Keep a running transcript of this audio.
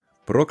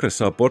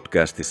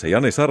Progressaa-podcastissa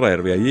Jani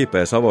Sarajärvi ja J.P.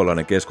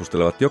 Savolainen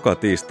keskustelevat joka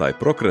tiistai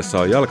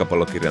Progressaa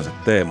jalkapallokirjansa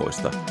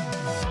teemoista.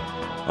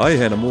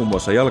 Aiheena muun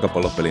muassa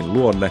jalkapallopelin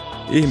luonne,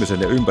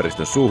 ihmisen ja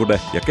ympäristön suhde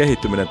ja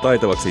kehittyminen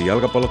taitavaksi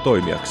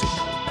jalkapallotoimijaksi.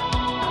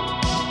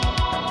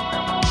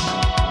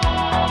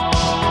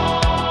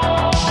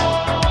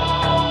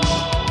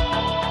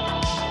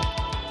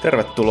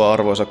 Tervetuloa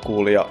arvoisa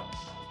kuulija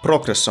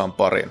Progressaan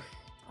pariin.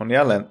 On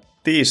jälleen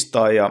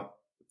tiistai ja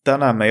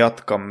tänään me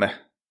jatkamme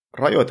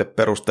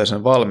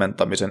rajoiteperusteisen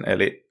valmentamisen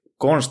eli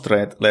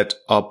constraint-led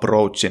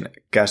approachin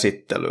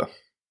käsittelyä.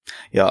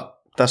 Ja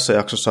tässä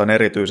jaksossa on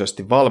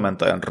erityisesti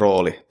valmentajan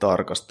rooli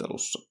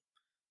tarkastelussa.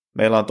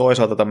 Meillä on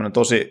toisaalta tämmöinen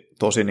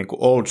tosi niin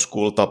kuin old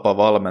school tapa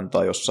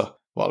valmentaa, jossa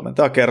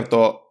valmentaja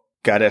kertoo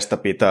kädestä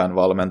pitäen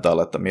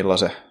valmentajalle, että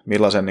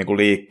millaisen niin kuin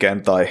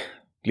liikkeen tai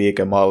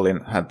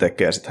liikemallin hän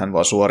tekee, sitten hän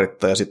vaan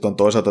suorittaa. Ja sitten on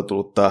toisaalta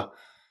tullut tämä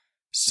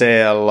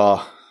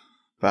CLA,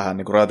 vähän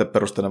niin kuin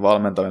rajoiteperusteinen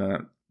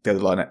valmentaminen,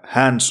 tietynlainen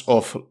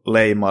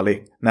hands-off-leima,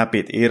 eli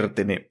näpit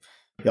irti. Niin,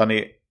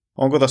 Jani,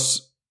 onko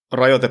tässä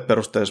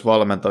rajoiteperusteisessa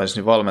valmentamisessa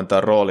niin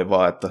valmentajan rooli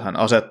vaan, että hän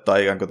asettaa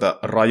ikään kuin tämän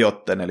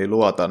rajoitteen, eli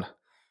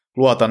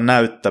luotan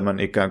näyttämön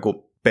ikään kuin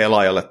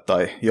pelaajalle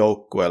tai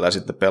joukkueelle, ja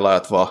sitten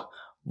pelaajat vaan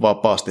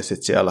vapaasti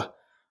sitten siellä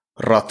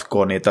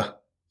ratkoo niitä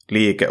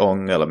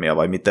liikeongelmia,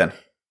 vai miten?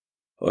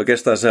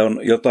 Oikeastaan se on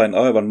jotain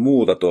aivan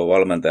muuta tuo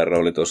valmentajan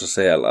rooli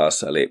tuossa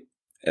CLA:ssa,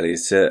 eli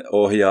se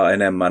ohjaa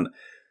enemmän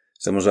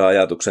semmoisen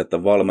ajatuksen,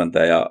 että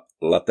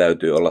valmentajalla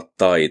täytyy olla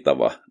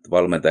taitava.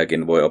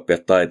 Valmentajakin voi oppia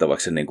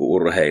taitavaksi niin kuin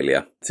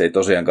urheilija. Se ei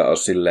tosiaankaan ole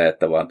silleen,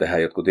 että vaan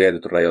tehdään jotkut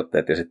tietyt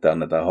rajoitteet ja sitten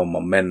annetaan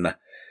homman mennä,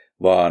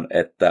 vaan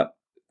että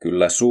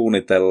kyllä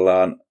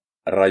suunnitellaan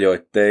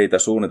rajoitteita,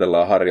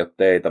 suunnitellaan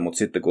harjoitteita, mutta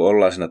sitten kun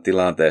ollaan siinä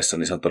tilanteessa,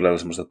 niin se on todella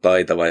semmoista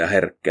taitavaa ja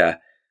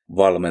herkkää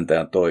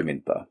valmentajan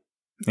toimintaa.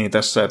 Niin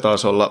tässä ei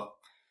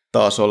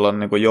taas olla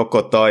niin kuin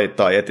joko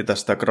tai etsitä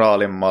sitä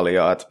graalin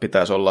maljaa, että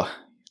pitäisi olla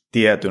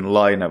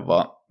tietynlainen,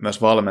 vaan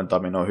myös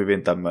valmentaminen on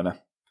hyvin tämmöinen,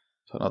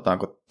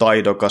 sanotaanko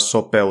taidokas,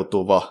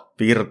 sopeutuva,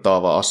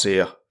 virtaava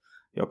asia,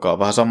 joka on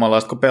vähän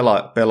samanlaista kuin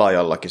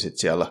pelaajallakin sit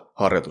siellä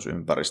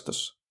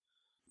harjoitusympäristössä.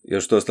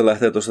 Jos tuosta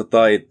lähtee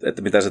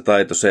että mitä se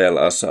taito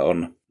CLA:ssa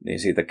on, niin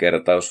siitä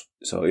kertaus,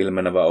 se on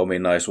ilmenevä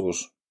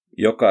ominaisuus,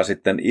 joka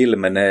sitten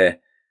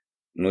ilmenee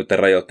noiden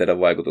rajoitteiden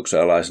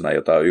vaikutuksen alaisena,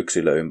 jota on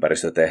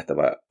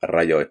yksilöympäristötehtävä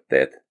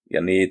rajoitteet,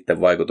 ja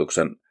niiden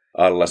vaikutuksen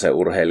alla se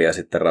urheilija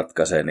sitten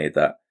ratkaisee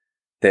niitä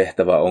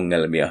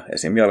tehtäväongelmia,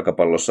 esimerkiksi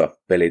jalkapallossa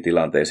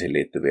pelitilanteisiin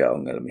liittyviä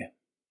ongelmia.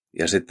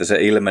 Ja sitten se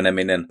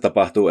ilmeneminen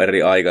tapahtuu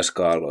eri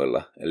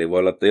aikaskaaloilla, eli voi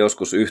olla, että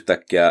joskus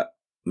yhtäkkiä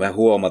me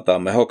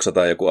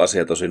hoksataan joku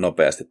asia tosi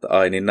nopeasti, että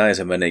ai niin näin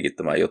se menikin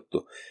tämä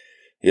juttu.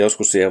 Ja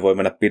joskus siihen voi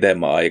mennä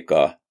pidemmän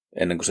aikaa,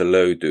 ennen kuin se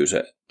löytyy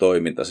se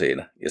toiminta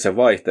siinä. Ja se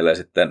vaihtelee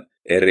sitten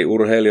eri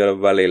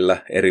urheilijoiden välillä,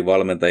 eri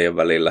valmentajien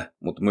välillä,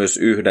 mutta myös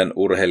yhden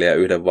urheilijan ja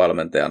yhden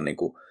valmentajan niin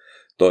kuin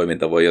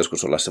toiminta voi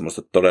joskus olla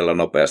semmoista todella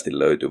nopeasti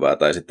löytyvää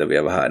tai sitten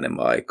vie vähän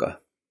enemmän aikaa.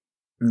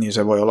 Niin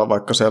se voi olla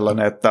vaikka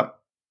sellainen, että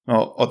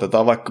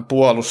otetaan vaikka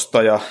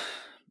puolustaja,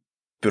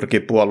 pyrkii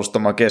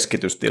puolustamaan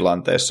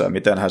keskitystilanteessa ja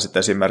miten hän sitten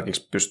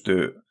esimerkiksi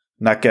pystyy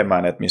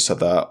näkemään, että missä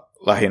tämä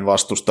lähin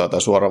vastustaja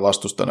tai suora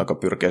vastustaja, joka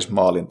pyrkii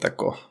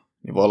maalintekoon.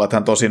 Niin voi olla, että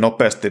hän tosi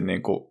nopeasti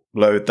niin kuin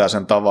löytää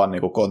sen tavan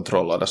niin kuin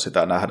kontrolloida sitä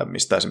ja nähdä,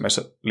 mistä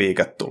esimerkiksi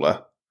liike tulee.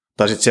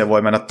 Tai sitten siellä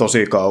voi mennä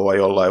tosi kauan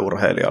jollain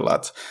urheilijalla,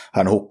 että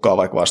hän hukkaa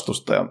vaikka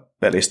vastustajan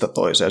pelistä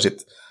toiseen ja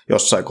sitten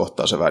jossain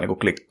kohtaa se vähän niin kuin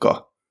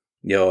klikkaa.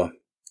 Joo,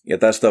 ja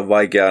tästä on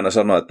vaikea aina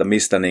sanoa, että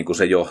mistä niin kuin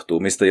se johtuu.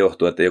 Mistä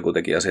johtuu, että joku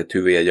teki asiat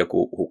hyvin ja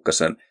joku hukkasi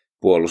sen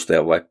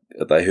puolustajan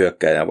tai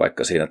hyökkääjän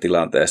vaikka siinä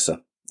tilanteessa.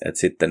 Että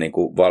sitten niin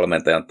kuin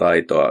valmentajan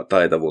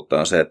taitavuutta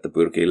on se, että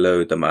pyrkii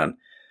löytämään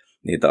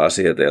niitä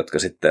asioita, jotka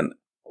sitten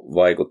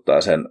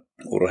vaikuttaa sen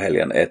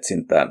urheilijan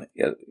etsintään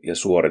ja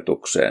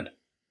suoritukseen.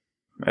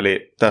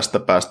 Eli tästä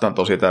päästään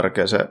tosi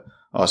tärkeäseen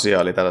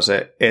asiaan, eli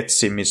tällaiseen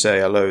etsimiseen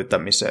ja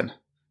löytämiseen,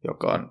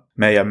 joka on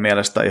meidän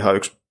mielestä ihan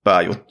yksi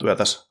pääjuttuja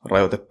tässä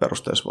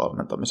rajoiteperusteisessa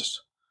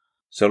valmentamisessa.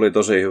 Se oli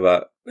tosi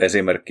hyvä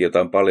esimerkki,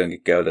 jota on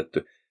paljonkin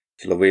käytetty.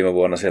 Silloin viime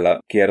vuonna siellä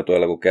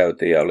kiertueella, kun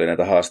käytiin ja oli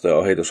näitä haasto- ja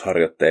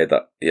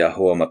ohitusharjoitteita ja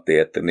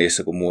huomattiin, että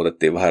niissä kun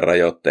muutettiin vähän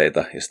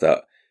rajoitteita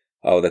ja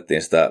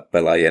autettiin sitä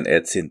pelaajien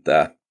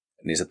etsintää,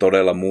 niin se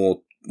todella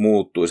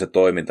muuttui se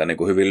toiminta niin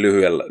kuin hyvin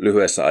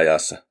lyhyessä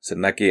ajassa. Se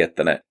näki,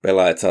 että ne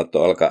pelaajat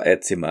saattoi alkaa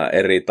etsimään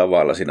eri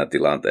tavalla siinä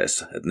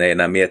tilanteessa. Että ne ei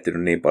enää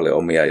miettinyt niin paljon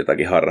omia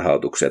jotakin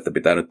harhautuksia, että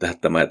pitää nyt tehdä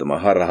tämä ja tämä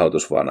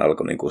harhautus, vaan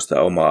alkoi niin kuin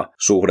sitä omaa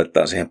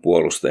suhdettaan siihen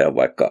puolustajan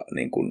vaikka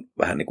niin kuin,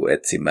 vähän niin kuin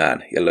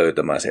etsimään ja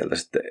löytämään sieltä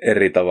sitten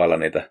eri tavalla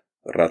niitä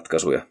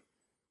ratkaisuja.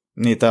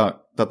 Niin,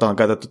 tätä on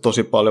käytetty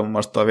tosi paljon, mun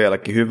mielestä on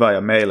vieläkin hyvä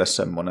ja meille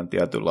semmoinen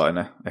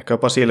tietynlainen, ehkä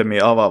jopa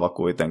silmiä avaava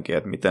kuitenkin,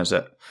 että miten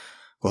se,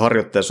 kun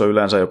harjoitteessa on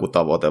yleensä joku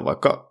tavoite,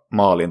 vaikka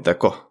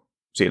maalinteko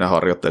siinä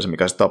harjoitteessa,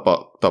 mikä se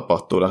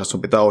tapahtuu, yleensä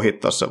sun pitää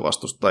ohittaa se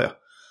vastustaja.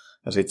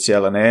 Ja sitten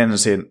siellä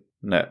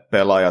ne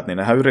pelaajat, niin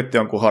nehän yritti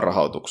jonkun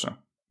harhautuksen.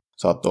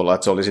 Saattoi olla,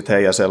 että se oli sitten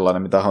heidän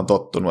sellainen, mitä hän on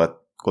tottunut, että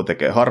kun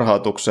tekee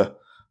harhautuksen,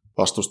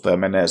 vastustaja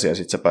menee siihen ja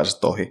sitten sä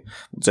pääset ohi.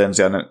 Mutta sen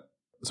sijaan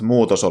se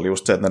muutos oli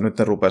just se, että nyt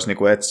ne rupesi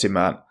niinku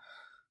etsimään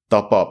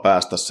tapaa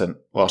päästä sen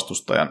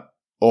vastustajan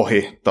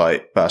ohi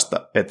tai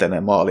päästä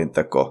eteneen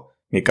maalintekoon,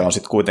 mikä on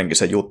sitten kuitenkin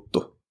se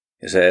juttu.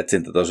 Ja se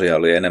etsintä tosiaan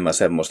oli enemmän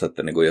semmoista,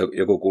 että niin kuin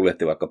joku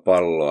kuljetti vaikka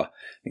palloa,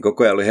 niin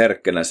koko ajan oli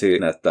herkkänä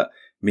siinä, että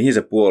mihin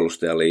se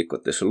puolustaja liikkui.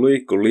 Jos se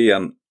liikkui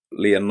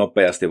liian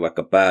nopeasti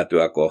vaikka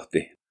päätyä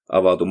kohti,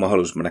 avautui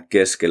mahdollisuus mennä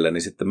keskelle,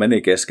 niin sitten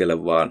meni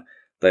keskelle vaan,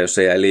 tai jos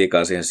se jäi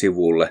liikaa siihen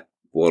sivulle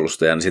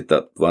puolustajan, niin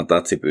sitten vaan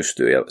tatsi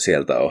pystyy ja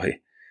sieltä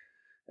ohi.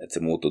 Että se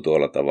muuttui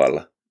tuolla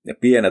tavalla. Ja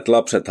pienet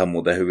lapsethan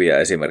muuten hyviä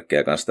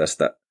esimerkkejä kanssa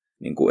tästä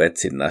niin kuin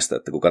etsinnästä,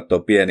 että kun katsoo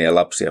pieniä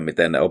lapsia,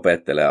 miten ne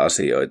opettelee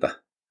asioita,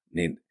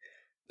 niin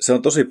se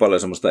on tosi paljon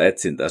semmoista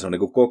etsintää, se on niin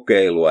kuin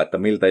kokeilua, että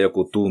miltä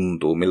joku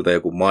tuntuu, miltä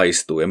joku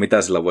maistuu ja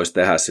mitä sillä voisi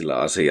tehdä sillä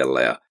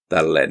asialla ja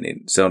tälleen, niin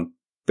se on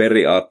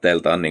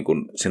periaatteeltaan, niin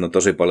kuin, siinä on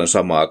tosi paljon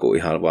samaa kuin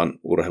ihan vaan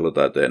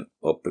urheilutaitojen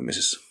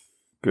oppimisessa.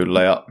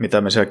 Kyllä, ja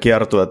mitä me siellä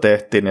kiertueella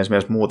tehtiin, niin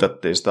esimerkiksi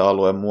muutettiin sitä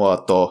alueen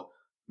muotoa,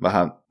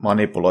 vähän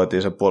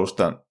manipuloitiin sen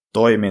puolustajan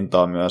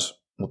toimintaa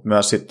myös, mutta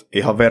myös sit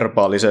ihan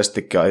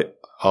verbaalisesti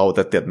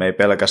autettiin, että me ei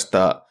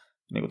pelkästään,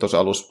 niin kuin tuossa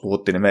alussa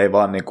puhuttiin, niin me ei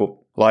vaan niin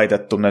kuin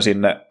laitettu ne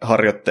sinne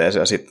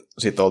harjoitteeseen ja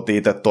sitten oltiin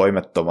itse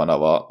toimettomana,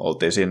 vaan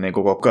oltiin siinä niin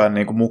kuin koko ajan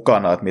niin kuin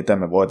mukana, että miten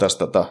me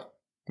voitaisiin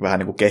vähän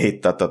niin kuin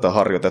kehittää tätä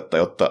harjoitetta,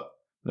 jotta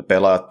ne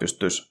pelaajat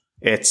pystyisivät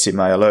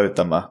etsimään ja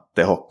löytämään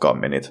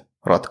tehokkaammin niitä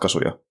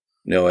ratkaisuja.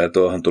 Joo, ja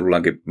tuohon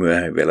tullaankin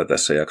myöhemmin vielä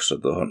tässä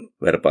jaksossa tuohon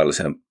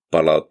verbaaliseen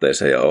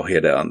palautteeseen ja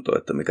ohjeiden antoon,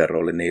 että mikä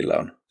rooli niillä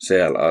on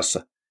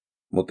CLAssa.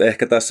 Mutta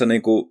ehkä tässä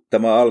niin kuin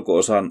tämä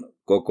alkuosan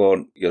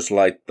kokoon, jos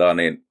laittaa,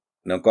 niin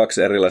ne on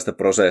kaksi erilaista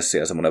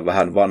prosessia, semmoinen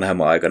vähän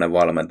vanhemman-aikainen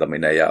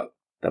valmentaminen ja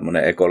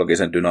tämmöinen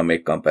ekologisen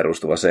dynamiikkaan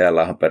perustuva,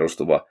 CLAhan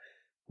perustuva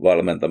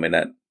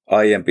valmentaminen.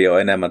 Aiempi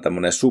on enemmän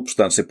tämmöinen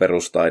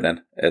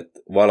substanssiperustainen, että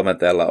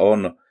valmentajalla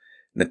on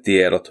ne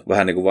tiedot,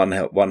 vähän niin kuin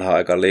vanhaan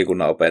aikaan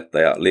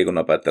liikunnanopettaja.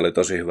 Liikunnanopettaja oli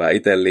tosi hyvä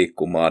itse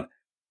liikkumaan,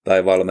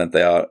 tai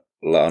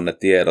valmentajalla on ne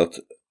tiedot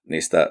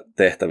niistä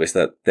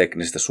tehtävistä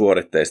teknisistä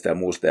suoritteista ja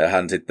muusta, ja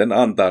hän sitten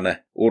antaa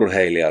ne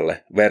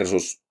urheilijalle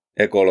versus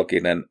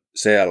ekologinen,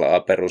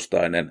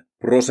 CLA-perustainen,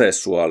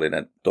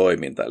 prosessuaalinen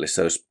toiminta. Eli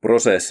se olisi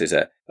prosessi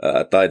se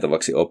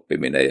taitavaksi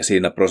oppiminen, ja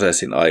siinä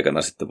prosessin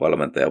aikana sitten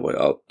valmentaja voi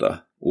auttaa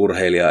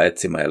urheilijaa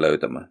etsimään ja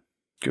löytämään.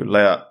 Kyllä,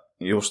 ja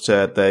just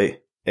se, että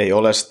ei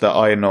ole sitä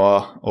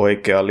ainoa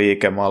oikeaa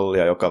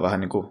liikemallia, joka vähän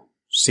niin kuin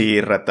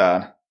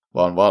siirretään,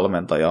 vaan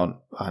valmentaja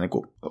on vähän niin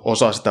kuin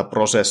osa sitä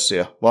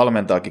prosessia.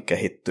 Valmentajakin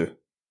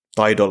kehittyy,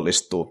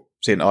 taidollistuu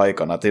siinä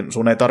aikana.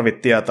 Sun ei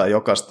tarvitse tietää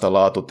jokaista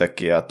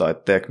laatutekijää tai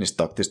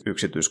teknistaktista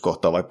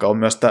yksityiskohtaa, vaikka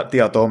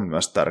tieto on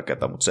myös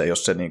tärkeää, mutta se ei ole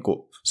se, niin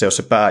kuin, se, ei ole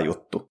se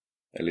pääjuttu.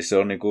 Eli se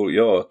on niin kuin,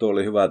 joo, tuo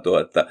oli hyvä tuo,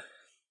 että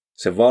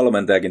se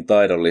valmentajakin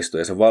taidollistuu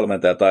ja se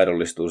valmentaja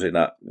taidollistuu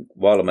siinä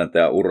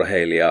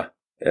valmentaja-urheilija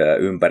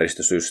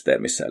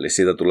ympäristösysteemissä. Eli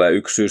siitä tulee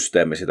yksi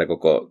systeemi siitä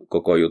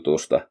koko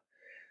jutusta.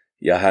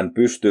 Ja hän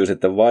pystyy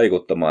sitten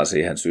vaikuttamaan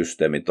siihen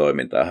systeemin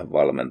toimintaan, hän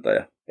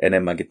valmentaja.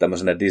 Enemmänkin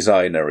tämmöisenä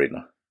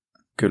designerina.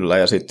 Kyllä,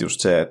 ja sitten just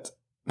se, että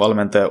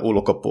valmentaja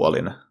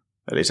ulkopuolinen.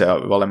 Eli se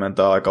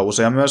valmentaa aika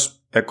usein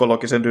myös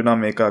ekologisen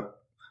dynamiikan.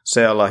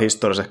 CLA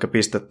historiassa ehkä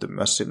pistetty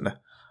myös sinne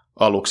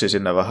aluksi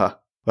sinne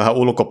vähän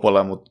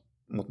ulkopuolelle, mutta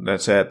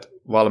se, että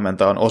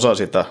valmentaja on osa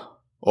sitä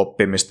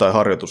oppimista tai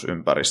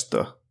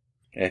harjoitusympäristöä.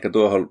 Ehkä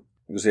tuohon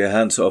siihen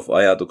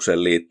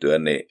hands-off-ajatukseen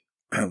liittyen, niin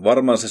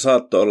varmaan se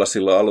saattoi olla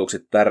silloin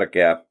aluksi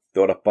tärkeää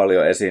tuoda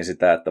paljon esiin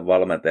sitä, että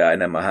valmentaja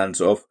enemmän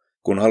hands-off,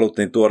 kun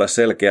haluttiin tuoda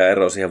selkeä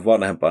ero siihen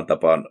vanhempaan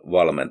tapaan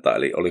valmentaa.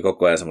 Eli oli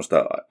koko ajan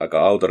semmoista aika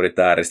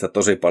autoritääristä,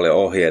 tosi paljon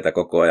ohjeita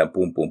koko ajan,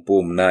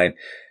 pum, näin.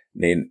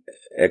 Niin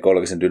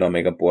ekologisen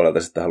dynamiikan puolelta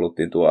sitten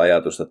haluttiin tuo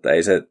ajatus, että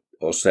ei se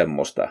ole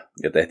semmoista.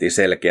 Ja tehtiin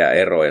selkeä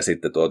ero ja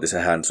sitten tuotiin se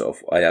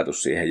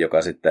hands-off-ajatus siihen,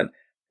 joka sitten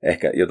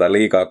ehkä jota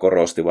liikaa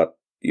korostivat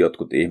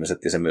jotkut ihmiset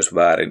ja se myös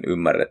väärin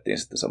ymmärrettiin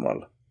sitten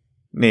samalla.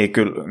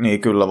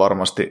 Niin kyllä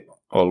varmasti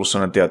ollut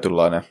sellainen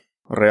tietynlainen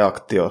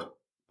reaktio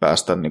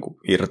päästä niin kuin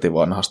irti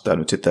vanhasta ja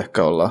nyt sitten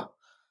ehkä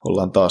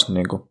ollaan taas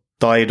niin kuin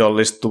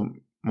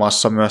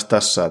taidollistumassa myös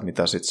tässä, että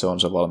mitä sitten se on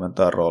se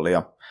valmentajan rooli.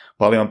 Ja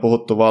paljon on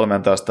puhuttu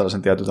valmentajasta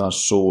tällaisen tietyn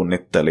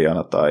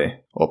suunnittelijana tai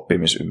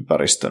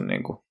oppimisympäristön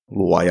niin kuin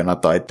luojana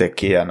tai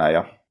tekijänä.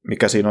 Ja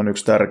mikä siinä on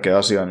yksi tärkeä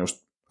asia on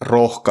just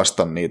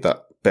rohkaista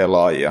niitä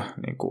pelaajia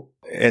niin kuin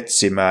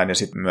etsimään ja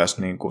sitten myös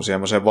niin kuin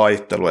semmoiseen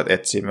vaihteluun, että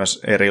etsii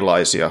myös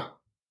erilaisia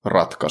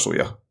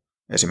ratkaisuja.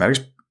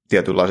 Esimerkiksi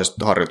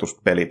tietynlaisessa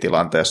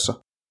harjoituspelitilanteessa.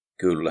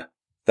 Kyllä.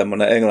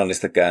 Tämmöinen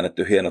englannista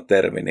käännetty hieno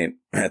termi,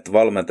 niin että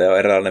valmentaja on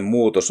eräänlainen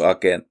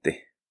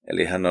muutosagentti.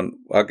 Eli hän on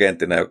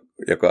agenttina,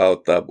 joka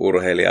auttaa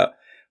urheilijaa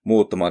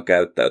muuttamaan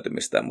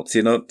käyttäytymistään. Mutta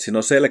siinä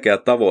on selkeä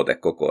tavoite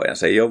koko ajan.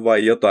 Se ei ole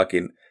vain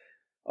jotakin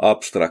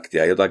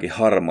abstraktia, jotakin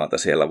harmaata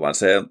siellä, vaan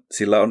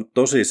sillä on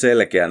tosi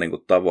selkeä niin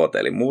kuin tavoite.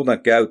 Eli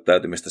muutan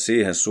käyttäytymistä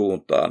siihen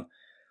suuntaan,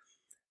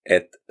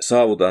 että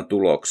saavutaan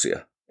tuloksia.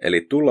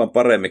 Eli tullaan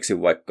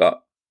paremmiksi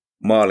vaikka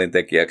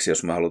maalintekijäksi,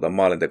 jos me halutaan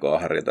maalintekoa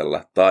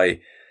harjoitella, tai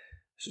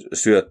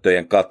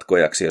syöttöjen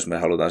katkojaksi, jos me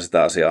halutaan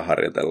sitä asiaa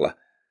harjoitella.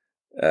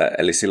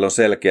 Eli sillä on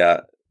selkeä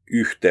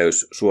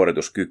yhteys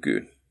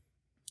suorituskykyyn.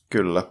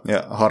 Kyllä,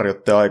 ja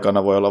harjoitteen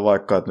aikana voi olla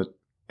vaikka, että nyt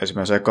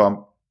esimerkiksi eka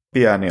on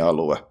pieni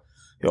alue,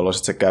 jolloin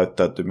sitten se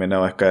käyttäytyminen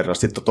on ehkä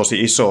erilaisesti. Sitten on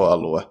tosi iso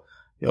alue,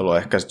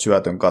 jolloin ehkä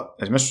sitten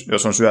esimerkiksi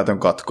jos on syötön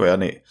katkoja,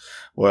 niin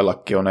voi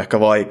ollakin on ehkä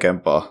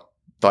vaikeampaa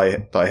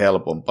tai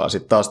helpompaa.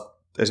 Sitten taas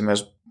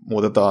esimerkiksi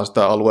muutetaan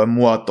sitä alueen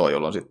muotoa,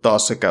 jolloin sitten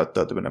taas se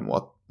käyttäytyminen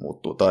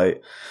muuttuu.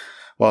 Tai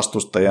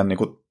vastustajan niin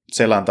kuin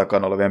selän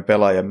takana olevien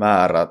pelaajien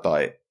määrää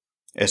tai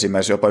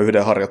esimerkiksi jopa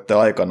yhden harjoitteen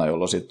aikana,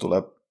 jolloin siitä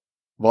tulee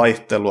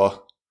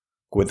vaihtelua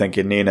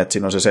kuitenkin niin, että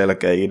siinä on se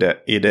selkeä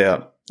idea,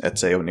 että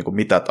se ei ole niin kuin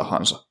mitä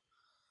tahansa.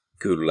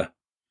 Kyllä.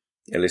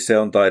 Eli se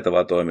on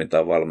taitavaa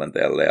toimintaa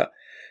valmentajalle. Ja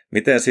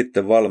miten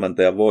sitten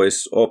valmentaja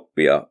voisi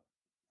oppia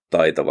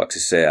taitavaksi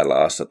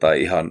CLA:ssa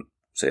tai ihan,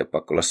 se ei ole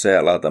pakko olla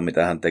CLA:ta,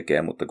 mitä hän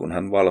tekee, mutta kun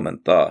hän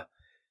valmentaa,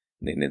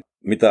 niin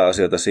mitä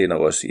asioita siinä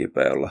voisi JP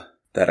olla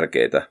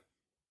tärkeitä?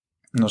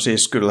 No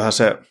siis kyllähän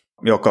se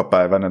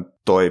jokapäiväinen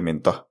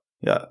toiminta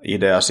ja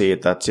idea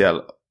siitä, että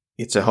siellä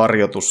itse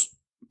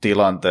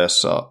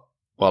harjoitustilanteessa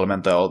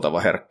valmentaja on oltava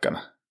herkkänä.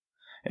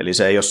 Eli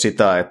se ei ole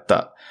sitä,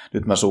 että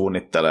nyt mä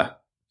suunnittelen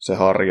se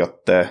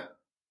harjoitteen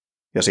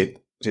ja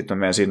sitten mä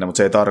menen sinne, mutta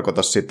se ei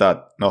tarkoita sitä,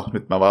 että no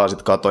nyt mä vaan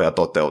sitten katon ja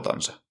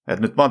toteutan se.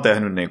 Että nyt mä oon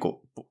tehnyt niin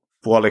kuin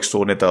puoliksi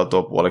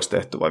suunniteltua, puoliksi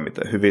tehty vai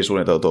miten, hyvin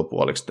suunniteltua,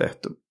 puoliksi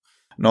tehty.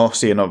 No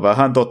siinä on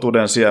vähän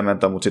totuuden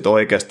siementä, mutta sitten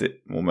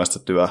oikeasti mun mielestä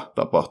työ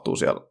tapahtuu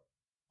siellä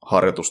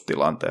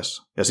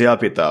harjoitustilanteessa. Ja siellä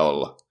pitää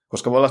olla.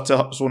 Koska voi olla, että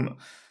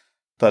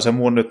se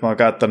mun nyt mä oon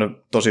käyttänyt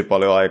tosi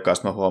paljon aikaa,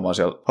 sitten mä huomaan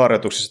siellä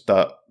harjoituksissa, että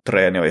tämä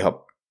treeni on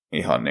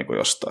ihan niin kuin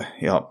jostain.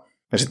 Ja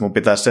sitten mun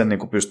pitää sen niin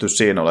kuin pystyä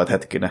siinä olla, että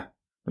hetkinen,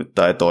 nyt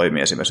tämä ei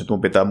toimi esimerkiksi. Nyt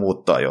mun pitää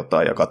muuttaa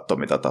jotain ja katsoa,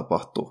 mitä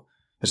tapahtuu.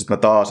 Ja sitten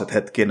mä taas, että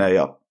hetkinen,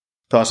 ja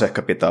taas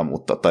ehkä pitää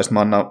muuttaa. Tai sitten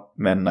mä annan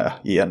mennä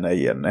ja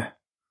jne.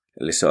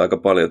 Eli se on aika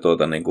paljon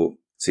niin kuin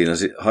siinä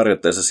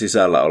harjoitteessa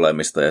sisällä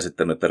olemista ja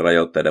sitten nyt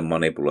rajoitteiden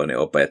manipuloinnin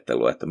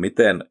opettelua, että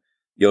miten,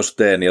 jos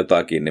teen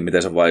jotakin, niin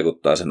miten se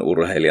vaikuttaa sen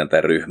urheilijan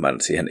tai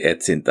ryhmän siihen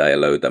etsintään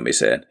ja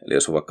löytämiseen. Eli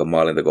jos on vaikka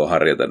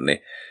maalintekoharjoite, niin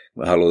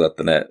me halutaan,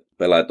 että ne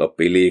pelaajat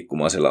oppii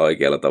liikkumaan siellä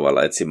oikealla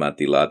tavalla, etsimään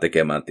tilaa,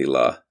 tekemään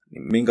tilaa.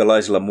 Niin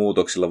minkälaisilla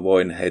muutoksilla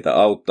voin heitä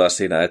auttaa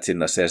siinä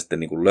etsinnässä ja sitten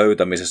niin kuin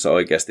löytämisessä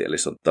oikeasti, eli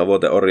se on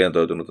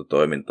tavoiteorientoitunutta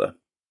toimintaa.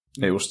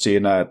 Ja just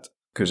siinä, että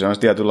kyllä se on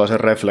tietynlaisen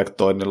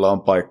reflektoinnilla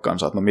on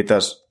paikkansa, että no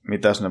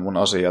mitäs ne mun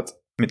asiat,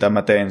 mitä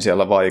mä tein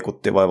siellä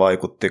vaikutti vai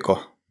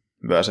vaikuttiko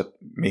myös, että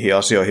mihin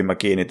asioihin mä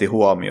kiinnitin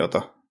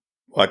huomiota,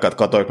 vaikka että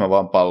katoinko mä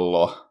vaan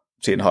palloa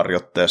siinä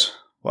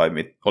harjoitteessa vai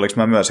oliko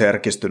mä myös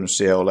herkistynyt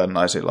siihen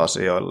olennaisilla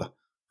asioilla.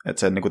 Että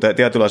sen niin kuin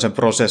tietynlaisen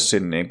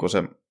prosessin, niin kuin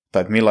se,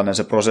 tai että millainen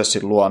se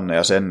prosessin luonne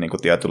ja sen niin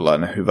kuin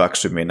tietynlainen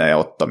hyväksyminen ja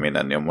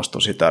ottaminen, niin on musta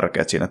tosi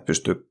tärkeää, että siinä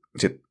pystyy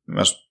sit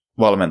myös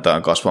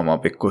valmentajan kasvamaan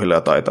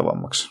pikkuhiljaa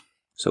taitavammaksi.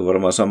 Se on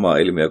varmaan sama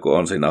ilmiö kuin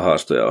on siinä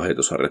haasto- ja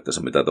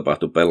ohjeistusharjoitteessa, mitä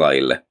tapahtuu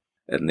pelaajille.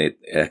 Että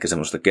ehkä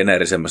semmoista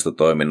geneerisemmästä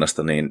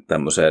toiminnasta niin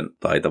tämmöiseen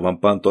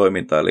taitavampaan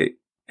toimintaan,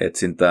 eli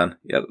etsintään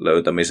ja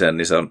löytämiseen,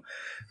 niin se on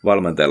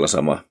valmentajalla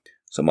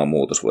sama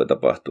muutos voi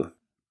tapahtua.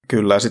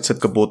 Kyllä, ja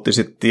sitten kun puhuttiin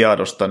sit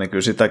tiedosta, niin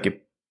kyllä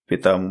sitäkin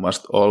pitää mun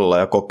mielestä olla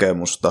ja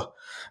kokemusta.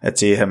 Että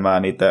siihen mä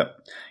en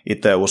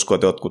itse usko,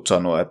 että jotkut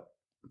sanoo, että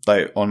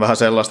tai on vähän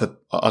sellaista, että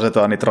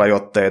asetetaan niitä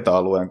rajoitteita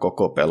alueen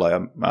koko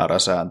pelaajan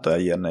määräsääntöjä,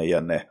 jne.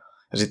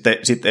 Ja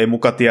sitten ei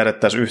muka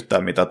tiedettäisi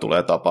yhtään, mitä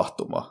tulee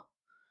tapahtumaan.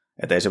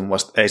 Että ei se mun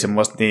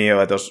mielestä niin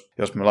ole, että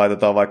jos me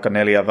laitetaan vaikka 4-1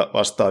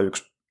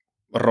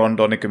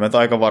 rondo, niin kyllä me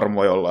aika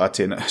varmoja ollaan, että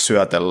siinä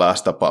syötellään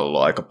sitä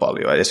palloa aika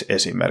paljon.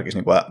 Esimerkiksi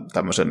niin kuin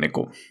tämmöisen niin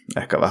kuin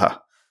ehkä vähän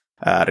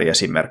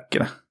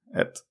ääriesimerkkinä.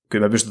 Että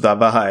kyllä me pystytään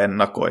vähän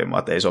ennakoimaan,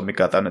 että ei se ole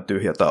mikään tämmöinen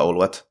tyhjä taulu.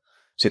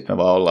 Sitten me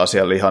vaan ollaan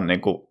siellä ihan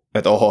niin kuin,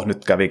 että oho,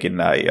 nyt kävikin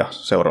näin ja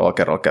seuraavalla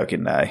kerralla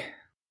käykin näin.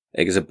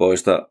 Eikä se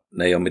poista,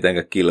 ne ei ole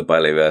mitenkään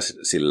kilpailevia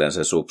silleen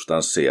se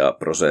substanssi ja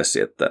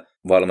prosessi, että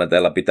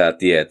valmentajalla pitää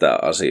tietää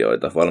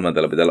asioita.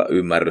 Valmentajalla pitää olla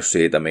ymmärrys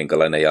siitä,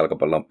 minkälainen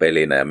jalkapallo on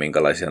pelinä ja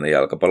minkälaisia ne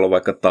jalkapallon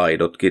vaikka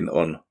taidotkin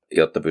on,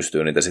 jotta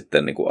pystyy niitä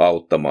sitten niin kuin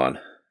auttamaan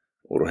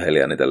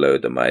urheilija niitä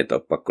löytämään. Ei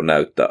ole pakko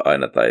näyttää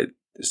aina tai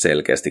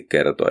selkeästi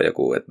kertoa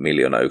joku, että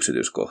 1,000,000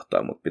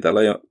 yksityiskohtaa, mutta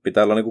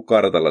pitää olla niin kuin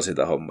kartalla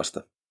sitä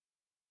hommasta.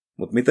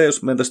 Mutta mitä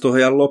jos mentäisiin tuohon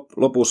ihan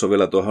lopussa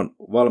vielä tuohon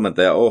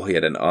valmentajan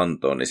ohjeiden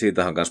antoon, niin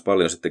siitähän on myös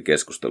paljon sitten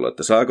keskustelua,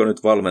 että saako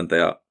nyt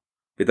valmentaja,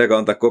 pitääkö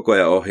antaa koko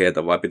ajan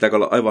ohjeita vai pitääkö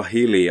olla aivan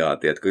hiljaa,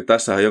 tiedätkö?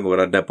 Tässä on jonkun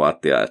verran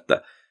debaattia,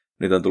 että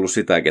nyt on tullut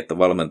sitäkin, että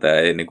valmentaja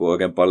ei niin kuin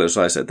oikein paljon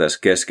saisi edes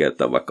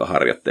keskeyttää vaikka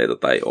harjoitteita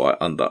tai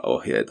antaa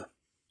ohjeita.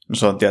 No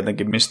se on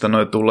tietenkin mistä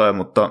noi tulee,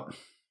 mutta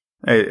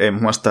ei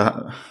mun mielestä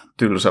tähän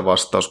tylsä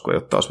vastaus, kun ei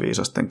ole taas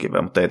viisasten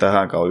kiveä, mutta ei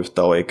tähänkään ole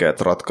yhtä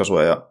oikeat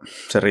ratkaisua, ja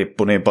se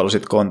riippuu niin paljon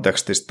sit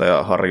kontekstista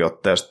ja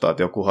harjoitteesta,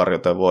 että joku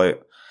harjoite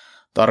voi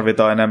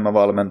tarvita enemmän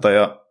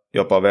valmentajaa,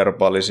 jopa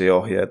verbaalisia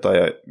ohjeita,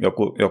 ja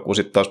joku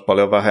sitten taas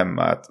paljon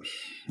vähemmän, että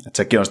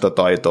sekin on sitä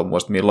taitoa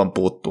muista, milloin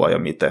puuttua ja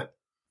miten.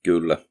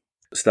 Kyllä.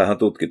 Sitähän on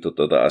tutkittu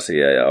tuota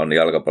asiaa ja on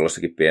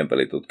jalkapallossakin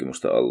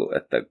pienpelitutkimusta ollut,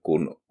 että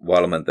kun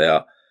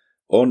valmentaja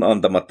on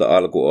antamatta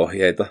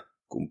alkuohjeita,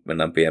 kun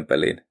mennään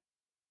pienpeliin,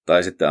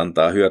 tai sitten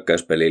antaa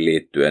hyökkäyspeliin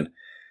liittyen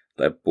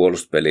tai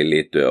puolustuspeliin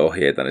liittyen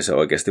ohjeita, niin se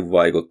oikeasti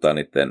vaikuttaa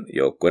niiden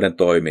joukkueiden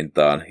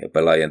toimintaan ja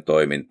pelaajien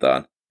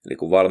toimintaan. Eli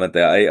kun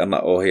valmentaja ei anna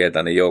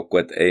ohjeita, niin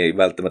joukkueet ei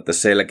välttämättä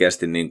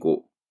selkeästi niin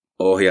kuin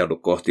ohjaudu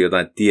kohti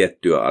jotain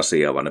tiettyä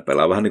asiaa, vaan ne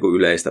pelaa vähän niin kuin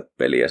yleistä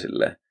peliä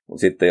silleen.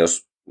 Mutta sitten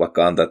jos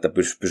vaikka antaa, että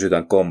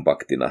pysytään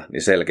kompaktina,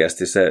 niin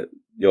selkeästi se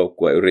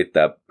joukkue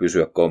yrittää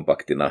pysyä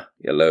kompaktina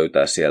ja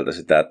löytää sieltä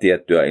sitä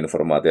tiettyä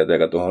informaatiota,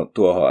 joka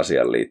tuohon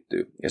asiaan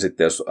liittyy. Ja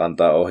sitten jos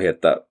antaa ohje,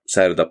 että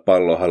säilytä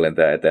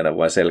pallonhallinta ja etene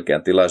vain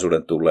selkeän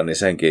tilaisuuden tullen, niin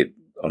senkin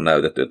on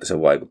näytetty, että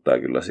se vaikuttaa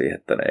kyllä siihen,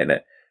 että ei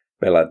ne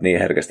pelaat niin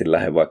herkästi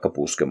lähde vaikka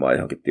puskemaan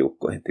johonkin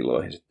tiukkoihin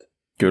tiloihin sitten.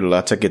 Kyllä,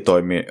 että sekin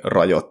toimii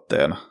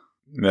rajoitteena.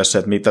 Myös se,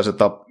 että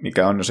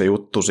mikä on se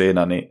juttu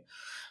siinä, niin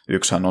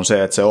yksihän on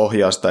se, että se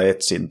ohjaa sitä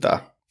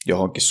etsintää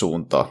johonkin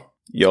suuntaan,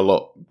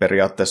 jolloin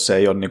periaatteessa se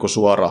ei ole niinku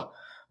suora,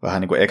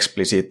 vähän niin kuin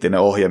eksplisiittinen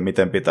ohje,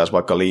 miten pitäisi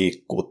vaikka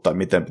liikkua tai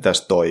miten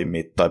pitäisi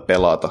toimia tai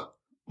pelata,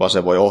 vaan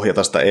se voi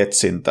ohjata sitä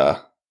etsintää,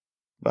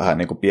 vähän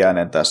niin kuin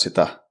pienentää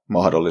sitä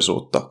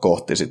mahdollisuutta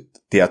kohti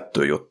sitten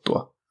tiettyä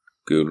juttua.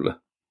 Kyllä.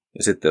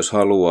 Ja sitten jos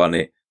haluaa,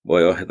 niin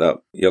voi ohjata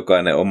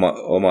jokainen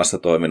omassa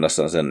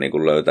toiminnassaan sen niin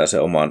kuin löytää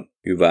sen oman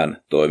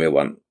hyvän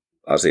toimivan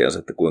asiansa,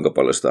 että kuinka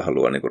paljon sitä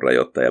haluaa niin kuin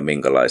rajoittaa ja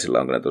minkälaisilla,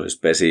 onko ne tosi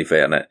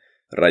spesifejä ne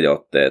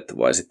rajoitteet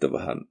vai sitten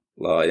vähän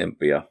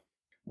laajempia.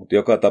 Mutta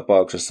joka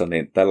tapauksessa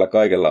niin tällä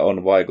kaikella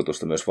on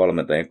vaikutusta myös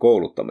valmentajien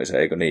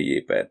kouluttamiseen, eikö niin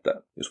JP? Että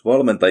jos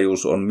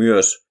valmentajuus on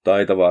myös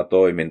taitavaa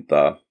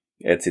toimintaa,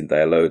 etsintää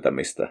ja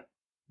löytämistä,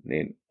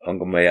 niin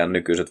onko meidän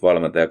nykyiset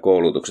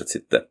valmentajakoulutukset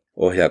sitten,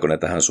 ohjaako ne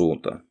tähän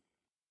suuntaan?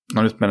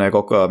 No nyt menee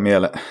koko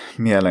ajan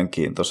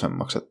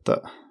mielenkiintoisemmaksi, että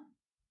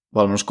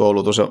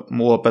valmennuskoulutus ja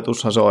muu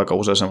opetushan se on aika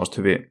usein semmoista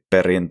hyvin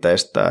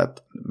perinteistä,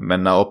 että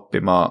mennään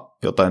oppimaan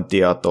jotain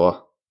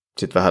tietoa,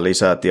 sitten vähän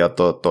lisää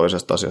tietoa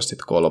toisesta asiasta,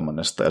 sitten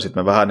kolmannesta, ja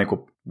sitten me vähän niin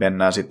kuin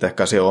mennään sitten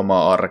ehkä siihen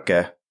omaan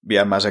arkeen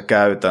viemään se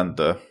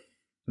käytäntöön,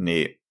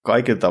 niin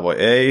kaikilla tavoin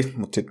ei,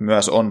 mutta sitten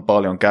myös on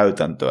paljon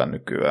käytäntöä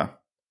nykyään,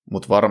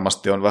 mutta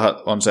varmasti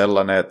on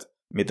sellainen, että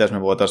miten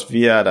me voitaisiin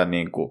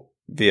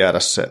viedä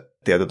se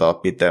tietyllä tavalla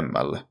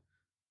pitemmälle.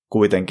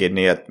 Kuitenkin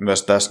niin, että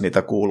myös tässä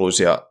niitä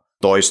kuuluisia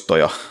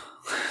toistoja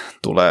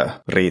tulee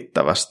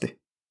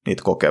riittävästi,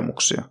 niitä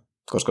kokemuksia.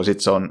 Koska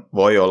sitten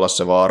voi olla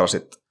se vaara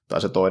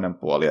tai se toinen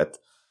puoli, että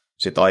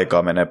sitten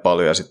aikaa menee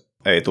paljon ja sitten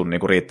ei tule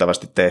niinku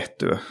riittävästi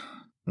tehtyä.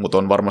 Mutta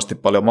on varmasti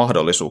paljon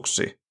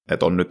mahdollisuuksia.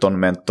 Että nyt on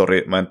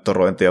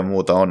mentorointi ja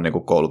muuta on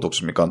niinku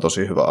koulutuksessa, mikä on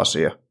tosi hyvä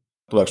asia.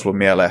 Tuleeko sinulle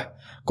mieleen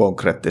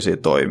konkreettisia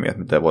toimia,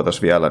 että miten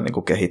voitaisiin vielä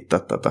niinku kehittää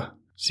tätä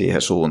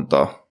siihen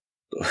suuntaan?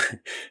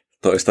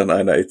 Toistan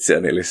aina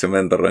itseäni, eli se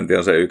mentorointi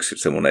on se yksi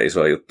semmoinen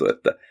iso juttu,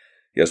 että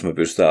jos me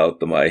pystytään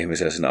auttamaan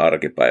ihmisiä siinä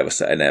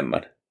arkipäivässä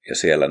enemmän ja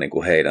siellä niin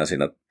kuin heidän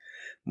siinä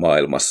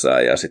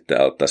maailmassaan ja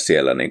sitten auttaa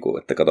siellä, niin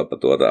kuin, että katsoppa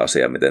tuota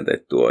asiaa, miten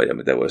teit tuo ja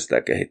miten voi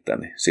sitä kehittää,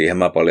 niin siihen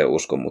mä paljon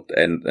uskon, mutta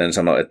en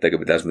sano, etteikö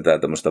pitäisi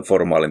mitään tämmöistä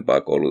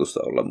formaalimpaa koulutusta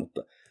olla,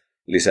 mutta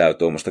lisää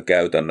tuommoista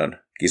käytännön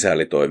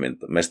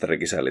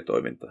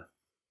mestarikisälitoimintaa.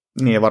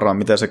 Niin ja varmaan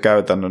miten se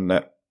käytännön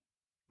ne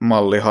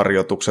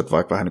malliharjoitukset,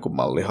 vaikka vähän niin kuin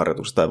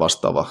malliharjoitukset tai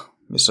vastaava,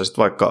 missä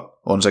sitten vaikka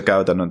on se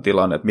käytännön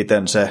tilanne, että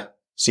miten se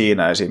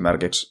siinä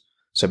esimerkiksi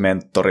se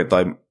mentori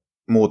tai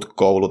muut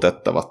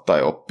koulutettavat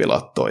tai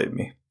oppilaat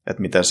toimii.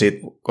 Että miten siitä,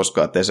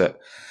 koska ettei se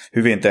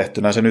hyvin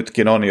tehtynä se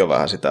nytkin on jo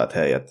vähän sitä, että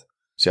hei, että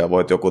siellä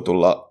voit joku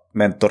tulla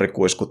mentori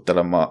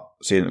kuiskuttelemaan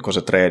siinä, kun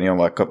se treeni on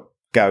vaikka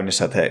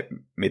käynnissä, että hei,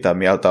 mitä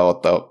mieltä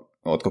oot, tai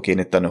ootko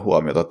kiinnittänyt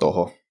huomiota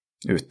tuohon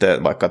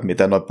yhteen, vaikka että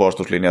miten nuo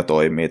puolustuslinja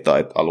toimii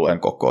tai alueen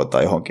kokoon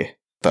tai johonkin,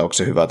 tai onko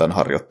se hyvä tämän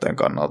harjoitteen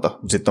kannalta.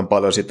 Sitten on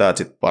paljon sitä, että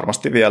sit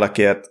varmasti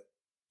vieläkin, että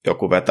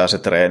joku vetää se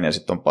treeni ja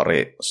sitten on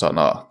pari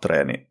sanaa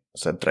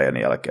sen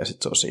treenin jälkeen,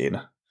 sitten se on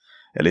siinä.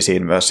 Eli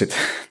siinä myös sitten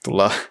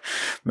tullaan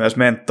myös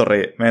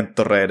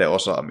mentoreiden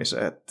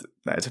osaamiseen, että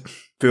näin se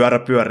pyörä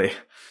pyörii.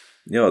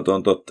 Joo, tuo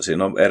on totta.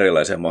 Siinä on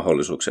erilaisia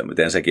mahdollisuuksia,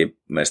 miten sekin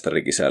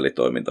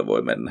mestarikisälitoiminta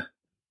voi mennä.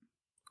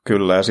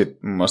 Kyllä, ja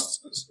sitten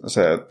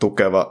se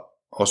tukeva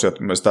osio,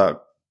 että sitä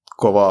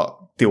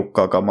kovaa,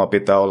 tiukkaa kamaa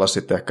pitää olla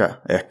sitten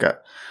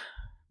ehkä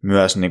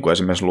myös niin kuin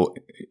esimerkiksi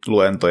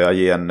luentoja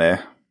jne.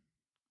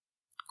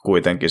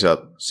 Kuitenkin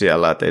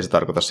siellä, että ei se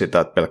tarkoita sitä,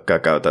 että pelkkää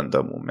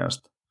käytäntöä mun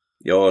mielestä.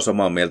 Joo,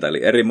 samaa mieltä.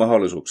 Eli eri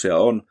mahdollisuuksia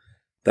on.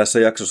 Tässä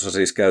jaksossa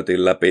siis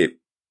käytiin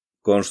läpi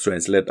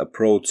constraints-led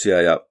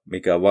approachia ja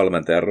mikä on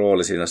valmentajan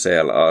rooli siinä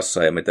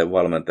CLAssa ja miten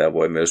valmentaja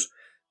voi myös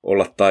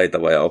olla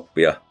taitava ja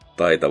oppia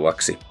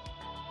taitavaksi.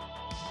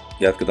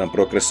 Jatketaan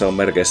Progression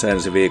merkeissä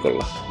ensi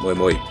viikolla. Moi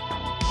moi!